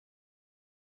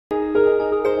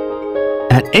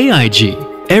At AIG,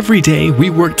 every day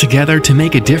we work together to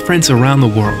make a difference around the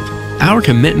world. Our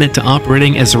commitment to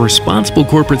operating as a responsible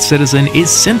corporate citizen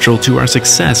is central to our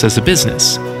success as a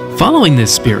business. Following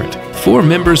this spirit, 4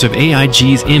 members of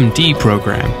AIG's MD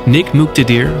program, Nick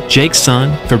Muqtadir, Jake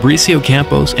Sun, Fabricio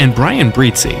Campos, and Brian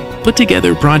Breezy, put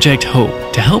together Project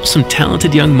HOPe to help some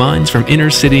talented young minds from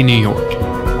inner city New York.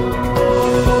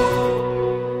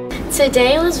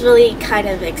 Today was really kind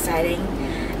of exciting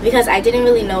because I didn't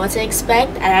really know what to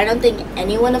expect, and I don't think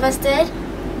any one of us did,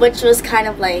 which was kind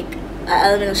of like an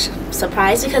element of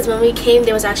surprise, because when we came,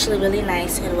 they was actually really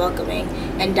nice and welcoming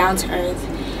and down to earth.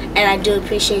 And I do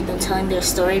appreciate them telling their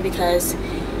story because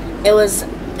it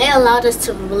allowed us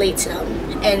to relate to them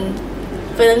and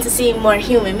for them to seem more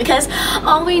human, because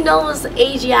all we know is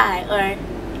AGI or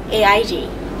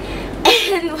AIG.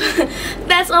 And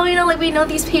that's all we know. Like, we know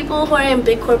these people who are in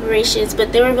big corporations,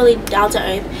 but they were really down to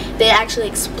earth. They actually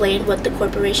explained what the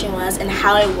corporation was and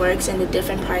how it works and the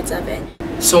different parts of it.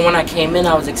 So when I came in,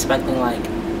 I was expecting like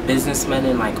businessmen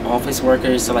and like office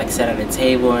workers to like sit at a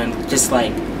table and just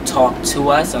like talk to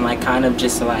us and like kind of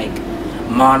just like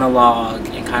monologue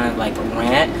and kind of like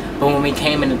rant. But when we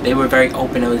came in, they were very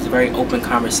open. It was a very open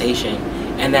conversation.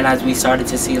 And then as we started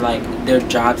to see like their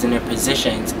jobs and their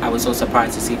positions, I was so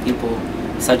surprised to see people,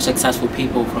 such successful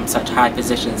people from such high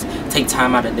positions, take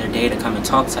time out of their day to come and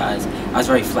talk to us. I was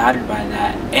very flattered by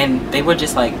that. And they were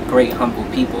just like great, humble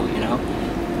people, you know.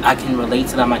 I can relate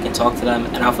to them, I can talk to them,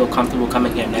 and I'll feel comfortable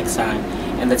coming here next time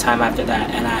and the time after that.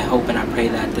 And I hope and I pray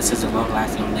that this is a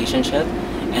long-lasting relationship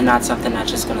and not something that's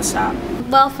just gonna stop.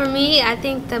 Well, for me, I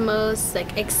think the most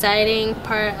exciting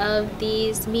part of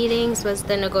these meetings was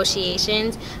the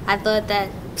negotiations. I thought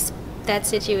that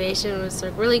situation was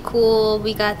really cool.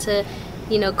 We got to,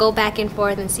 go back and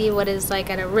forth and see what it's like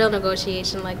at a real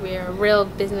negotiation, like we are real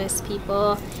business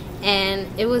people. And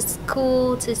it was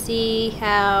cool to see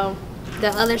how the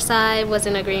other side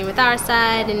wasn't agreeing with our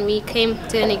side, and we came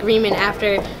to an agreement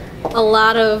after a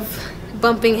lot of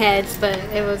bumping heads, but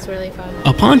it was really fun.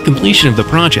 Upon completion of the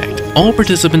project, all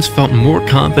participants felt more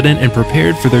confident and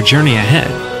prepared for their journey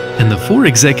ahead. And the 4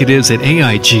 executives at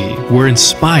AIG were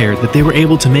inspired that they were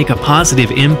able to make a positive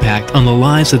impact on the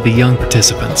lives of the young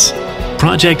participants.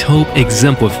 Project HOPe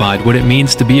exemplified what it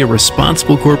means to be a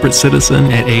responsible corporate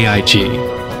citizen at AIG.